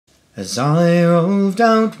As I roved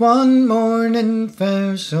out one morning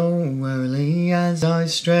fair, so early as I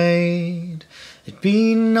strayed, it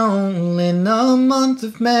being all in the month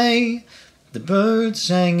of May, the birds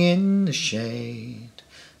sang in the shade.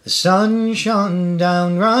 The sun shone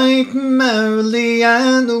down right merrily,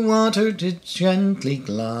 and the water did gently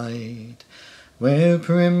glide, where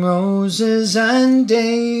primroses and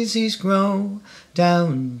daisies grow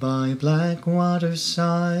down by Blackwater's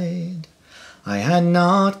side. I had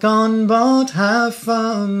not gone but half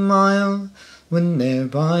a mile, when there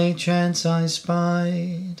by chance I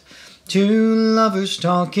spied two lovers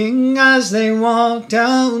talking as they walked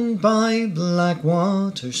down by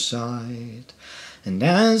Blackwater's side. And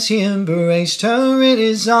as he embraced her in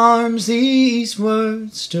his arms, these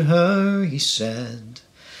words to her he said: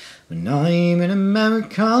 "When I'm in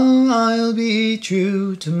America, I'll be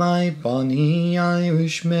true to my bonny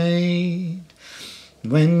Irish maid.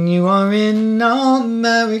 When you are in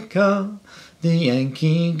America, the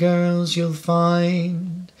Yankee girls you'll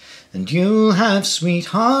find, and you'll have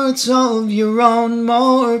sweethearts of your own,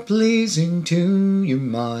 more pleasing to your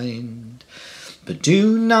mind. But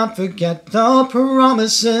do not forget the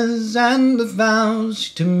promises and the vows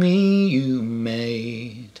to me you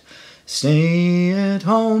made. Stay at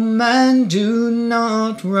home and do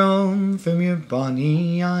not roam from your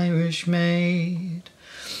bonny Irish maid.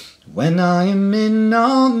 When I am in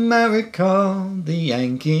America, the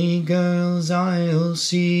Yankee girls I'll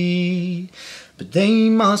see, but they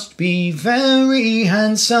must be very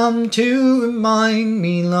handsome to remind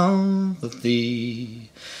me, love, of thee.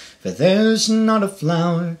 For there's not a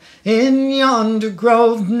flower in yonder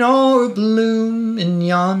grove, nor a bloom in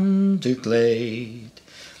yonder glade,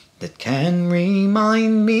 that can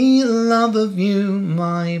remind me, love, of you,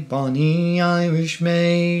 my bonny Irish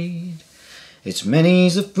maid. It's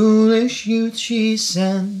many's a foolish youth she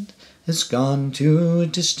sent, has gone to a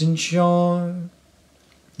distant shore,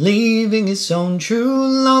 leaving his own true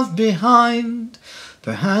love behind,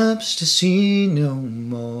 perhaps to see no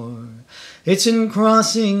more. It's in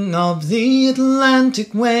crossing of the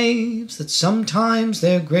Atlantic waves that sometimes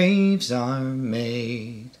their graves are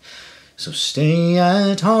made. So stay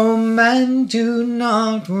at home and do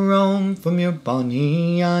not roam from your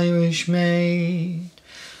bonny Irish maid.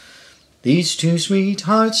 These two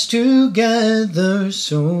sweethearts together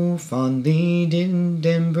so fondly did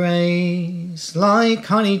embrace, like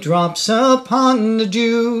honey drops upon the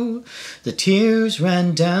dew, the tears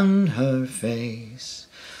ran down her face.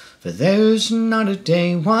 For there's not a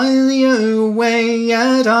day while you're away,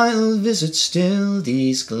 yet I'll visit still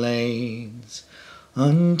these glades,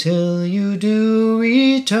 until you do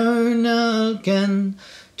return again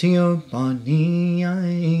to your bonny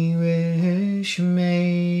Irish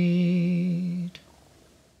maid.